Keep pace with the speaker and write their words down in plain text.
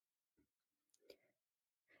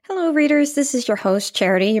Hello, readers. This is your host,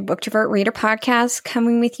 Charity, your Booktrovert Reader Podcast,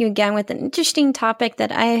 coming with you again with an interesting topic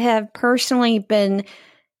that I have personally been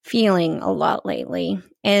feeling a lot lately.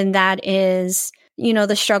 And that is,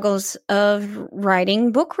 the struggles of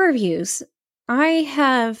writing book reviews. I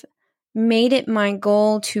have made it my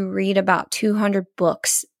goal to read about 200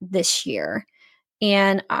 books this year.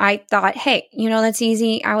 And I thought, hey, that's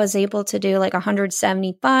easy. I was able to do like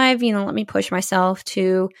 175. Let me push myself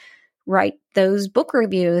to write those book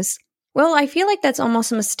reviews. Well, I feel like that's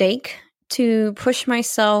almost a mistake to push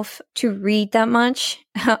myself to read that much,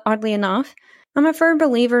 oddly enough. I'm a firm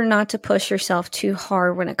believer not to push yourself too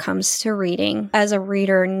hard when it comes to reading. As a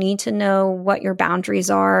reader, you need to know what your boundaries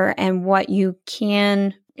are and what you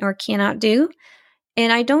can or cannot do.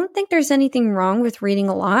 And I don't think there's anything wrong with reading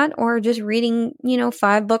a lot or just reading,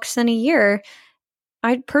 5 books in a year.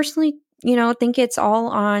 I personally, think it's all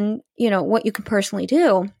on, what you can personally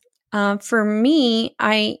do. For me,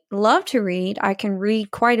 I love to read. I can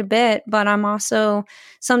read quite a bit, but I'm also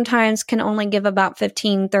sometimes can only give about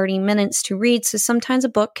 15, 30 minutes to read. So sometimes a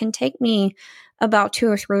book can take me about 2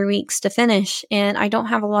 or 3 weeks to finish. And I don't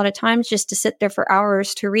have a lot of time just to sit there for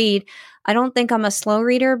hours to read. I don't think I'm a slow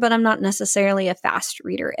reader, but I'm not necessarily a fast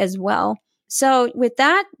reader as well. So with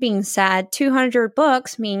that being said, 200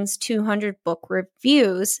 books means 200 book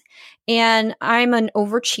reviews. And I'm an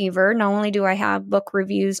overachiever. Not only do I have book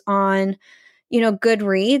reviews on,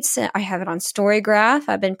 Goodreads, I have it on Storygraph.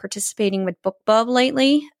 I've been participating with BookBub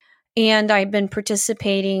lately. And I've been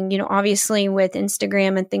participating, obviously with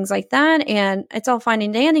Instagram and things like that. And it's all fine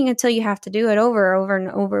and dandy until you have to do it over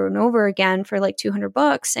and over and over again for like 200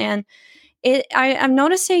 books. And I'm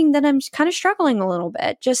noticing that I'm kind of struggling a little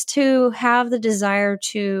bit just to have the desire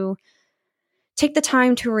to take the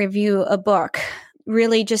time to review a book,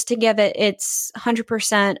 really just to give it its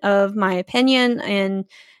 100% of my opinion and,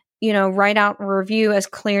 write out a review as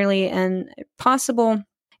clearly and possible.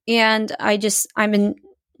 And I'm been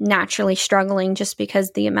naturally struggling just because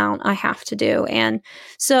the amount I have to do. And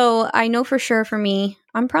so I know for sure for me,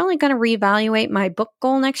 I'm probably going to reevaluate my book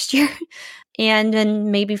goal next year. And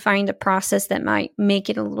then maybe find a process that might make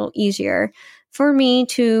it a little easier for me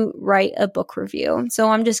to write a book review. So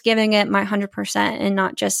I'm just giving it my 100% and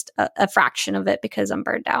not just a fraction of it because I'm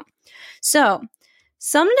burned out. So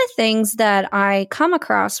some of the things that I come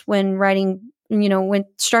across when writing, when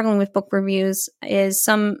struggling with book reviews is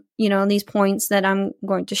some, these points that I'm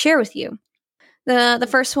going to share with you. The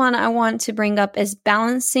first one I want to bring up is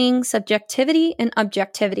balancing subjectivity and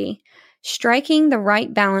objectivity. Striking the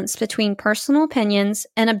right balance between personal opinions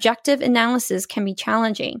and objective analysis can be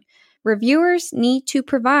challenging. Reviewers need to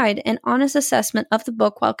provide an honest assessment of the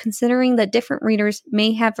book while considering that different readers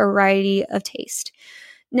may have a variety of taste.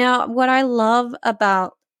 Now, what I love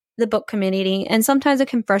about the book community, and sometimes it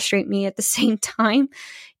can frustrate me at the same time,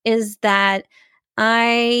 is that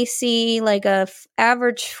I see like a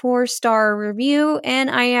average 4-star review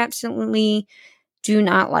and I absolutely do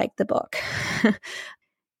not like the book.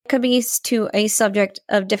 Could be to a subject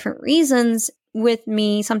of different reasons. With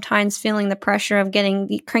me sometimes feeling the pressure of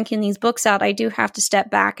cranking these books out, I do have to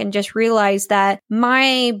step back and just realize that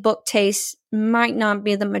my book taste might not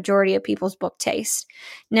be the majority of people's book taste.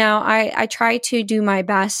 Now, I try to do my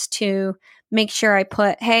best to make sure I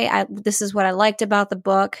put, hey, this is what I liked about the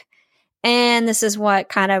book, and this is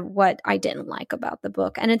what I didn't like about the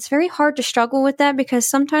book. And it's very hard to struggle with that because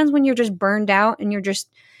sometimes when you're just burned out and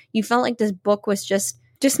you felt like this book was just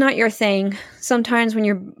not your thing. Sometimes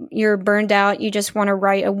when you're burned out, you just want to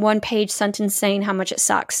write a 1-page sentence saying how much it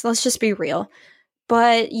sucks. Let's just be real.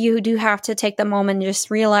 But you do have to take the moment and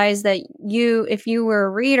just realize that if you were a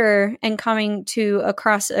reader and coming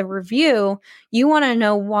across a review, you want to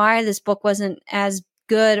know why this book wasn't as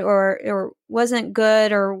good or wasn't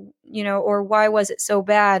good or why was it so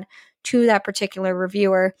bad to that particular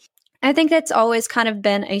reviewer. I think that's always kind of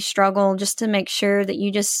been a struggle just to make sure that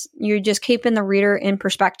you're just keeping the reader in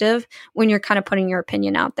perspective when you're kind of putting your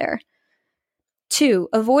opinion out there. 2,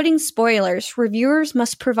 avoiding spoilers. Reviewers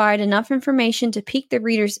must provide enough information to pique the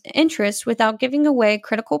reader's interest without giving away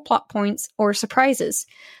critical plot points or surprises.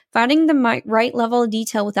 Finding the right level of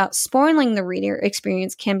detail without spoiling the reader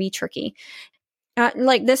experience can be tricky.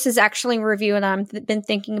 This is actually a review that I've been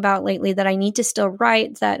thinking about lately that I need to still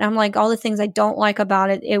write, that I'm like, all the things I don't like about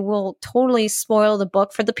it, it will totally spoil the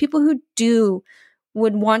book for the people who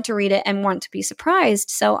would want to read it and want to be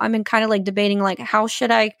surprised. So I'm in kind of like debating, like, how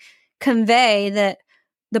should I convey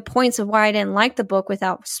the points of why I didn't like the book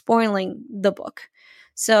without spoiling the book?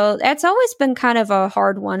 So that's always been kind of a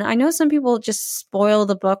hard one. I know some people just spoil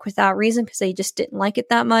the book without reason because they just didn't like it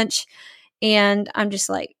that much. And I'm just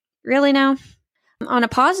like, really now? On a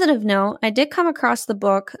positive note, I did come across the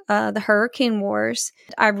book, The Hurricane Wars.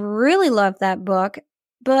 I really loved that book,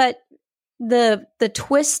 but the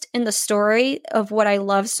twist in the story of what I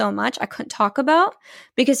love so much, I couldn't talk about,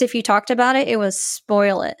 because if you talked about it, it would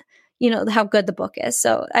spoil it, how good the book is.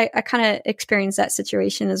 So I kind of experienced that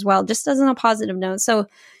situation as well, just as on a positive note. So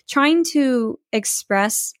trying to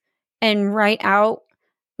express and write out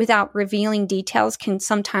without revealing details can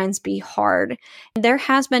sometimes be hard. There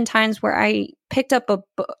has been times where I picked up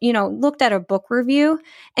looked at a book review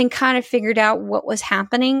and kind of figured out what was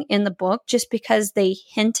happening in the book just because they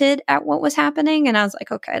hinted at what was happening. And I was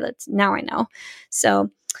like, okay, now I know. So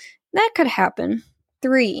that could happen.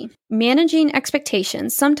 3, managing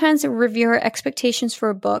expectations. Sometimes a reviewer expectations for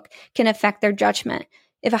a book can affect their judgment.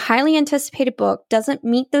 If a highly anticipated book doesn't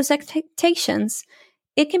meet those expectations,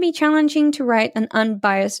 it can be challenging to write an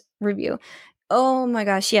unbiased review. Oh my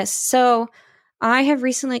gosh, yes. So I have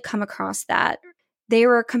recently come across that. They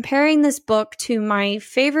were comparing this book to my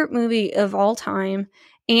favorite movie of all time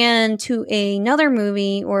and to another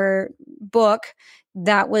movie or book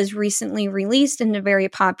that was recently released in a very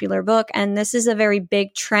popular book. And this is a very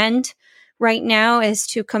big trend right now, is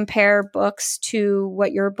to compare books to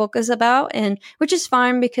what your book is about, and which is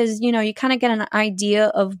fine because, you kind of get an idea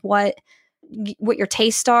of what your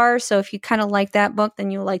tastes are. So if you kind of like that book, then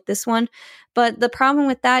you'll like this one. But the problem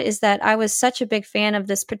with that is that I was such a big fan of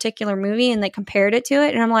this particular movie and they compared it to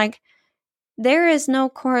it. And I'm like, there is no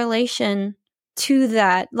correlation to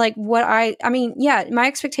that. Like my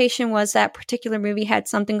expectation was that particular movie had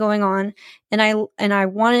something going on and I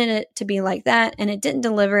wanted it to be like that, and it didn't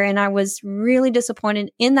deliver. And I was really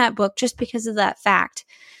disappointed in that book just because of that fact.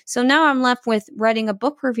 So now I'm left with writing a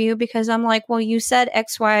book review because I'm like, well, you said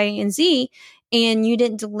X, Y, and Z, and you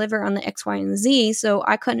didn't deliver on the X, Y, and Z. So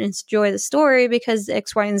I couldn't enjoy the story because the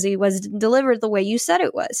X, Y, and Z was delivered the way you said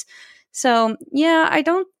it was. So yeah, I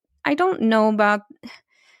don't know about,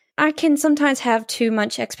 I can sometimes have too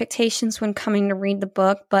much expectations when coming to read the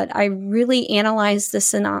book, but I really analyze the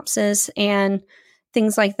synopsis and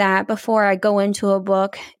things like that before I go into a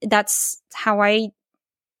book. That's how I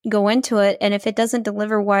go into it. And if it doesn't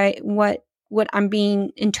deliver what I'm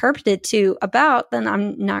being interpreted to about, then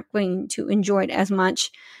I'm not going to enjoy it as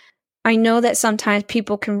much. I know that sometimes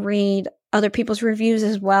people can read other people's reviews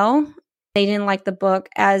as well. They didn't like the book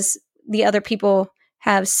as the other people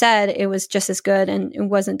have said it was just as good and it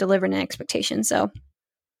wasn't delivering an expectation. So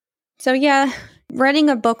yeah, writing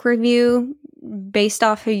a book review based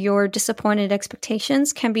off of your disappointed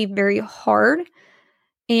expectations can be very hard.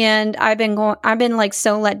 And I've been like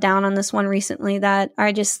so let down on this one recently that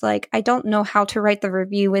I don't know how to write the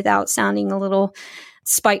review without sounding a little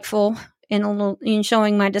spiteful and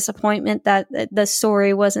showing my disappointment that the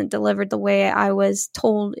story wasn't delivered the way I was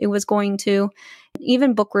told it was going to.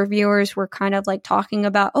 Even book reviewers were kind of like talking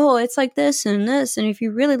about, oh, it's like this, and if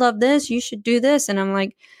you really love this, you should do this. And I'm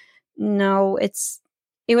like, no,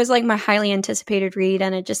 it was like my highly anticipated read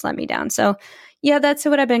and it just let me down. So yeah, that's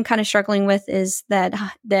what I've been kind of struggling with, is that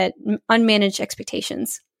unmanaged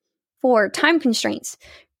expectations. 4, time constraints.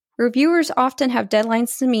 Reviewers often have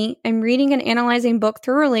deadlines to meet, and reading and analyzing book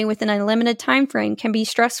thoroughly within a limited time frame can be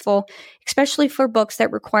stressful, especially for books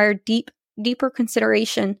that require deeper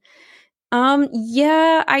consideration.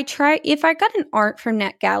 I try, if I got an art from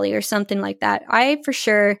NetGalley or something like that, I for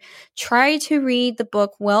sure try to read the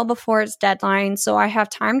book well before its deadline, so I have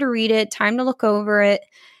time to read it, time to look over it,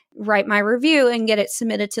 write my review, and get it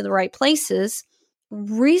submitted to the right places.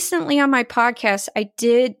 Recently on my podcast, I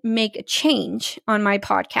did make a change on my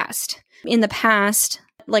podcast. In the past,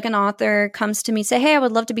 like an author comes to me, say, hey, I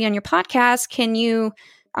would love to be on your podcast.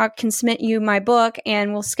 I can submit you my book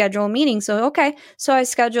and we'll schedule a meeting. So, okay. So I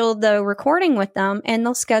scheduled the recording with them, and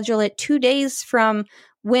they'll schedule it 2 days from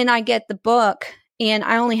when I get the book. And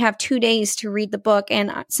I only have 2 days to read the book.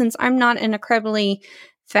 And since I'm not an incredibly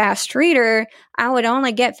fast reader, I would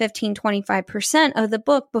only get 15-25% of the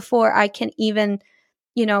book before I can even,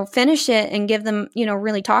 finish it and give them,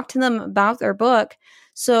 really talk to them about their book.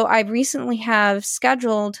 So I recently have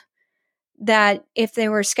scheduled that if they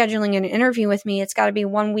were scheduling an interview with me, it's got to be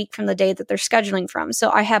 1 week from the day that they're scheduling from.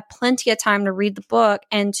 So I have plenty of time to read the book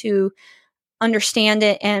and to understand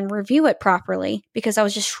it and review it properly, because I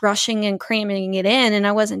was just rushing and cramming it in and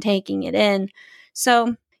I wasn't taking it in.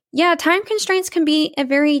 So yeah, time constraints can be a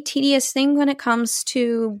very tedious thing when it comes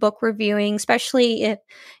to book reviewing, especially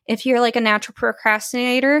if you're like a natural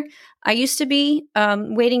procrastinator. I used to be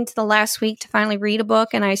waiting to the last week to finally read a book,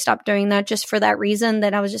 and I stopped doing that just for that reason,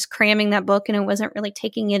 that I was just cramming that book and it wasn't really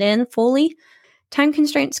taking it in fully. Time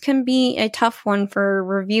constraints can be a tough one for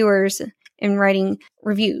reviewers in writing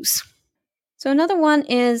reviews. So another one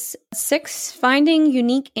is 6, finding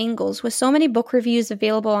unique angles. With so many book reviews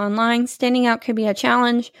available online, standing out can be a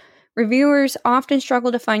challenge. Reviewers often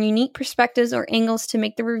struggle to find unique perspectives or angles to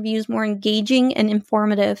make the reviews more engaging and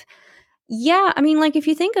informative. Yeah, I mean, like, if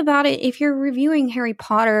you think about it, if you're reviewing Harry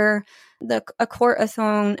Potter, A Court of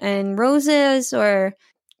Thorn and Roses, or,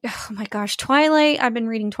 oh my gosh, Twilight. I've been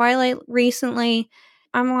reading Twilight recently.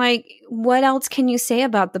 I'm like, what else can you say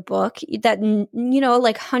about the book that,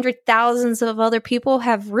 like 100,000s of other people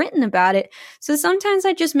have written about it? So sometimes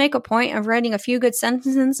I just make a point of writing a few good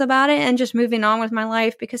sentences about it and just moving on with my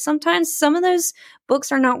life, because sometimes some of those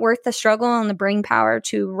books are not worth the struggle and the brain power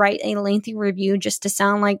to write a lengthy review just to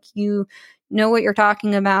sound like you know what you're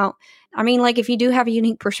talking about. I mean, like, if you do have a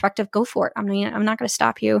unique perspective, go for it. I mean, I'm not going to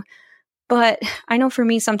stop you. But I know for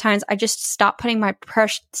me, sometimes I just stop putting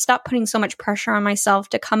so much pressure on myself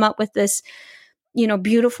to come up with this,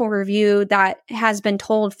 beautiful review that has been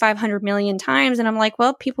told 500 million times. And I'm like,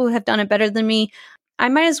 well, people have done it better than me. I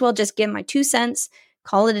might as well just give my 2 cents,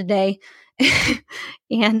 call it a day.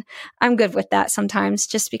 And I'm good with that sometimes,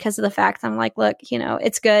 just because of the fact I'm like, look,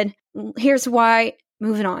 it's good. Here's why.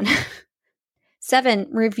 Moving on. 7,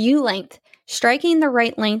 review length. Striking the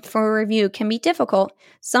right length for a review can be difficult.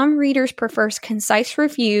 Some readers prefer concise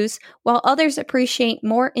reviews, while others appreciate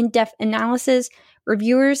more in-depth analysis.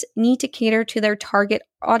 Reviewers need to cater to their target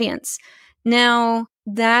audience. Now,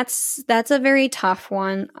 that's a very tough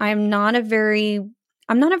one. I'm not a very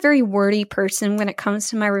wordy person when it comes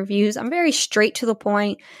to my reviews. I'm very straight to the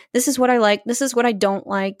point. This is what I like. This is what I don't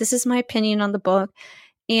like. This is my opinion on the book.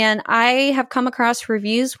 And I have come across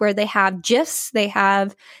reviews where they have GIFs, they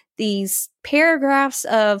have these paragraphs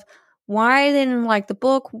of why they didn't like the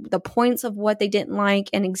book, the points of what they didn't like,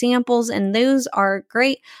 and examples, and those are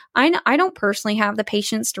great. I don't personally have the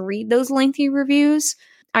patience to read those lengthy reviews.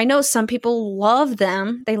 I know some people love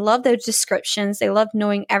them. They love those descriptions. They love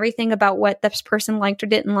knowing everything about what this person liked or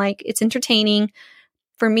didn't like. It's entertaining.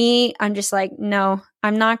 For me, I'm just like, no,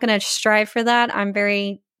 I'm not going to strive for that. I'm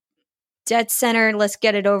very dead center, let's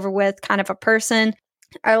get it over with kind of a person.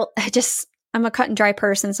 I'm a cut and dry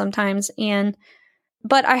person sometimes.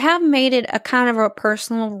 But I have made it a kind of a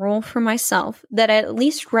personal rule for myself that I at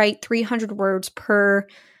least write 300 words per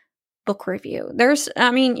book review.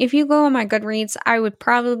 If you go on my Goodreads, I would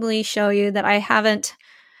probably show you that I haven't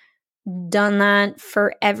done that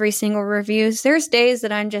for every single review. There's days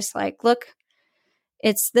that I'm just like, look,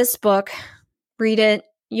 it's this book, read it,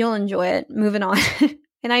 you'll enjoy it, moving on.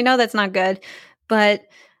 And I know that's not good, but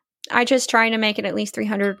I just try to make it at least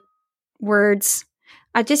 300 words.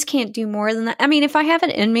 I just can't do more than that. I mean, if I have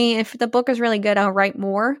it in me, if the book is really good, I'll write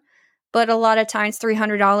more. But a lot of times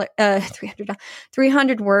 300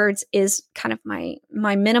 words is kind of my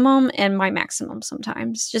minimum and my maximum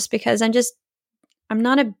sometimes, just because I'm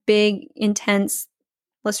not a big, intense,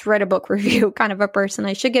 let's write a book review kind of a person.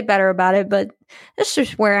 I should get better about it, but that's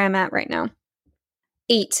just where I'm at right now.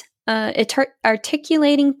 8,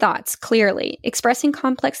 articulating thoughts clearly. Expressing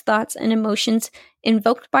complex thoughts and emotions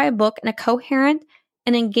invoked by a book in a coherent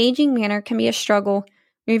and engaging manner can be a struggle.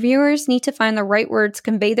 Reviewers need to find the right words to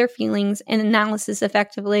convey their feelings and analysis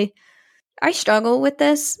effectively. I struggle with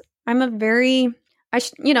this. Sometimes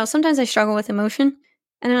I struggle with emotion.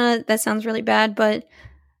 I know that sounds really bad, but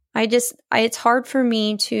it's hard for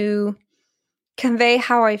me to convey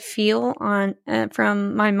how I feel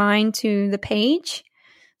from my mind to the page.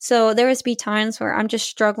 So there be times where I'm just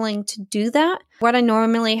struggling to do that. What I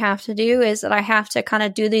normally have to do is that I have to kind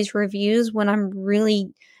of do these reviews when I'm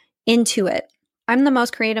really into it. I'm the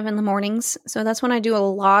most creative in the mornings, so that's when I do a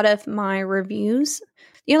lot of my reviews.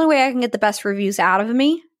 The only way I can get the best reviews out of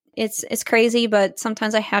me, it's crazy, but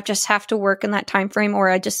sometimes I have to work in that time frame, or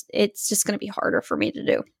it's just going to be harder for me to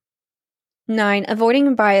do. 9,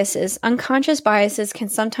 avoiding biases. Unconscious biases can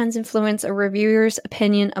sometimes influence a reviewer's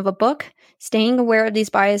opinion of a book. Staying aware of these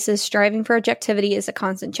biases, striving for objectivity is a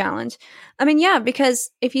constant challenge. I mean, yeah, because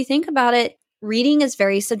if you think about it, reading is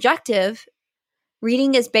very subjective.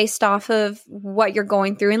 Reading is based off of what you're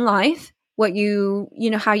going through in life, what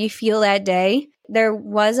how you feel that day. There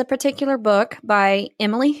was a particular book by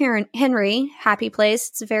Emily Henry, Happy Place.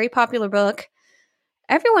 It's a very popular book.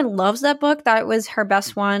 Everyone loves that book. That was her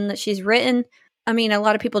best one that she's written. I mean, a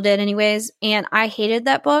lot of people did anyways. And I hated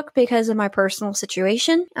that book because of my personal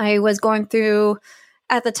situation. I was going through,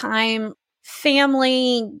 at the time,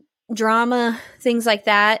 family drama, things like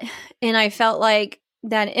that. And I felt like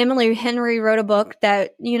that Emily Henry wrote a book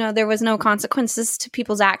that, there was no consequences to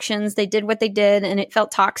people's actions. They did what they did and it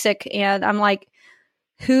felt toxic. And I'm like,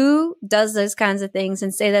 who does those kinds of things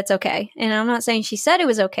and say that's okay? And I'm not saying she said it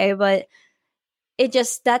was okay, but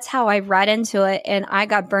that's how I read into it. And I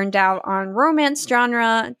got burned out on romance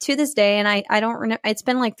genre to this day. And I don't remember, it's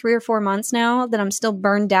been like 3 or 4 months now that I'm still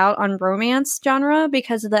burned out on romance genre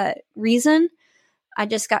because of that reason. I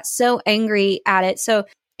just got so angry at it. So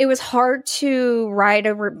it was hard to write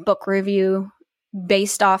a book review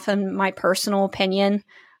based off of my personal opinion.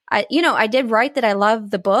 I did write that I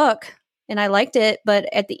loved the book and I liked it, but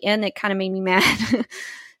at the end it kind of made me mad.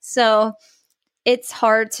 So it's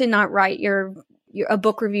hard to not write a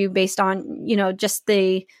book review based on, just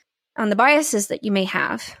on the biases that you may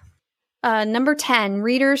have. Number 10,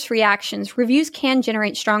 readers' reactions. Reviews can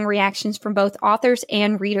generate strong reactions from both authors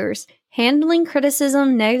and readers. Handling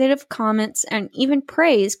criticism, negative comments, and even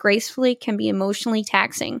praise gracefully can be emotionally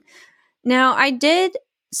taxing. Now, I did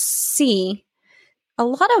see a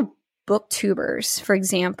lot of booktubers, for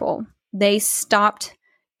example, they stopped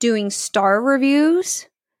doing star reviews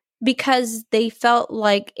because they felt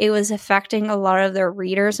like it was affecting a lot of their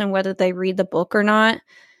readers and whether they read the book or not.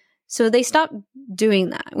 So they stopped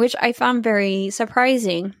doing that, which I found very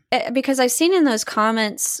surprising because I've seen in those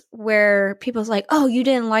comments where people's like, "Oh, you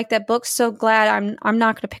didn't like that book. So glad I'm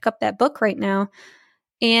not going to pick up that book right now."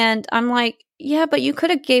 And I'm like, "Yeah, but you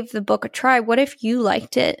could have gave the book a try. What if you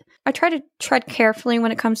liked it?" I try to tread carefully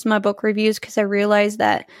when it comes to my book reviews because I realize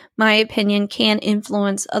that my opinion can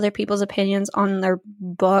influence other people's opinions on their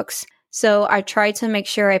books. So I try to make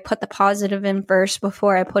sure I put the positive in first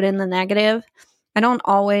before I put in the negative. I don't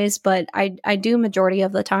always, but I do majority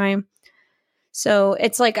of the time. So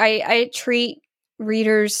it's like I treat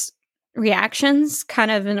readers' reactions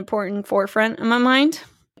kind of an important forefront in my mind.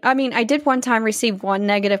 I mean, I did one time receive one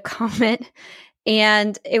negative comment,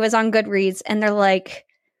 and it was on Goodreads, and they're like,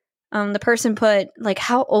 the person put, like,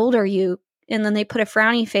 "How old are you?" And then they put a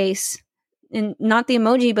frowny face, and not the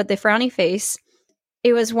emoji, but the frowny face.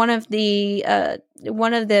 It was one of the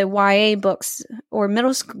YA books or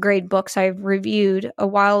middle grade books I reviewed a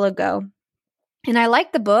while ago. And I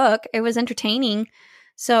liked the book. It was entertaining.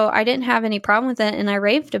 So I didn't have any problem with it, and I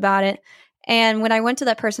raved about it. And when I went to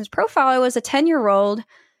that person's profile, it was a 10-year-old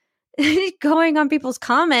going on people's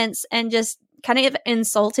comments and just kind of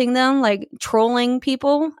insulting them, like trolling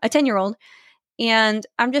people, a 10-year-old. And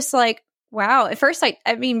I'm just like, wow. At first,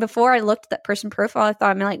 I mean, before I looked at that person's profile, I thought,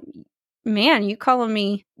 I'm like, man, you calling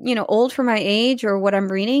me, old for my age or what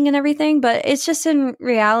I'm reading and everything. But it's just in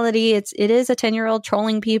reality, it is a 10-year-old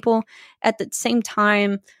trolling people. At the same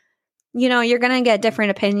time, you're going to get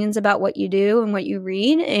different opinions about what you do and what you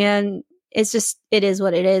read. And it is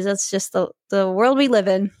what it is. It's just the world we live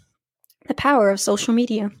in. The power of social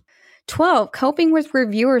media. 12, coping with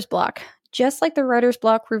reviewer's block. Just like the writer's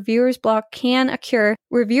block, reviewer's block can occur.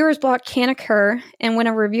 Reviewer's block can occur, and when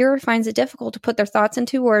a reviewer finds it difficult to put their thoughts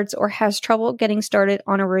into words or has trouble getting started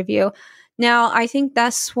on a review. Now, I think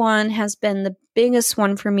this one has been the biggest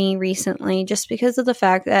one for me recently, just because of the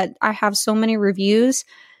fact that I have so many reviews.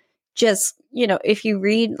 Just, if you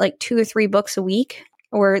read like 2 or 3 books a week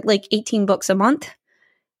or like 18 books a month,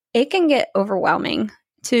 it can get overwhelming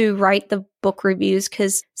to write the book reviews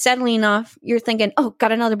because sadly enough, you're thinking, oh,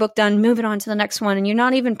 got another book done, moving on to the next one. And you're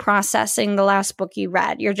not even processing the last book you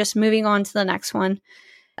read. You're just moving on to the next one.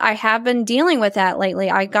 I have been dealing with that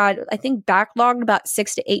lately. I think, backlogged about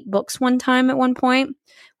 6 to 8 books one time at one point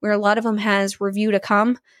where a lot of them has review to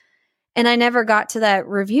come. And I never got to that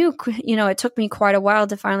review. It took me quite a while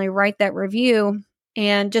to finally write that review.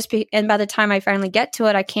 And and by the time I finally get to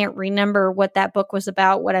it, I can't remember what that book was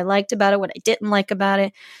about, what I liked about it, what I didn't like about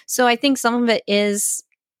it. So I think some of it is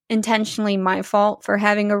intentionally my fault for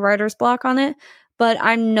having a writer's block on it. But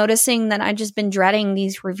I'm noticing that I've just been dreading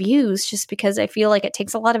these reviews just because I feel like it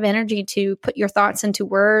takes a lot of energy to put your thoughts into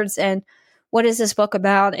words and what is this book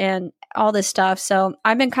about and all this stuff. So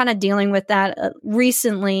I've been kind of dealing with that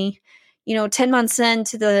recently, 10 months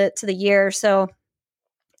into the year. So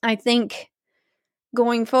I think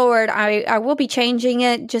going forward, I will be changing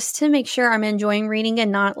it just to make sure I'm enjoying reading and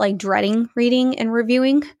not like dreading reading and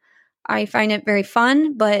reviewing. I find it very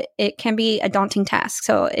fun, but it can be a daunting task.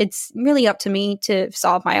 So it's really up to me to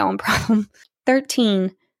solve my own problem.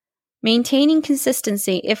 13, maintaining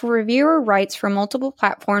consistency. If a reviewer writes for multiple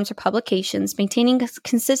platforms or publications, maintaining a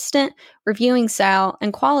consistent reviewing style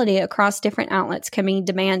and quality across different outlets can be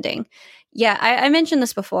demanding. Yeah, I mentioned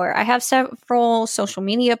this before. I have several social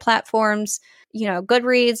media platforms,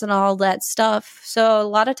 Goodreads and all that stuff. So a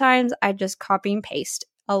lot of times I just copy and paste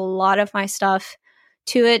a lot of my stuff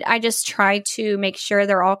to it. I just try to make sure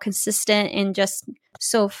they're all consistent and just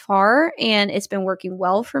so far. And it's been working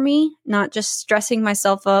well for me, not just stressing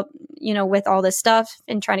myself up, with all this stuff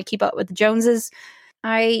and trying to keep up with the Joneses.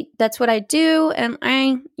 That's what I do. And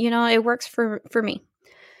it works for me.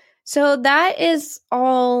 So that is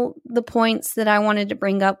all the points that I wanted to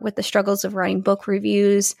bring up with the struggles of writing book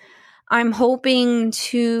reviews. I'm hoping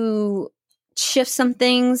to shift some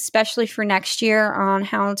things, especially for next year, on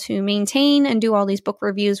how to maintain and do all these book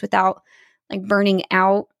reviews without like burning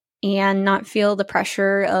out and not feel the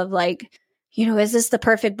pressure of like, is this the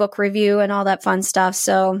perfect book review and all that fun stuff.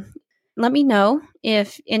 So let me know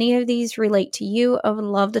if any of these relate to you. I would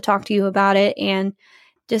love to talk to you about it and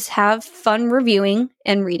just have fun reviewing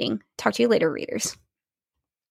and reading. Talk to you later, readers.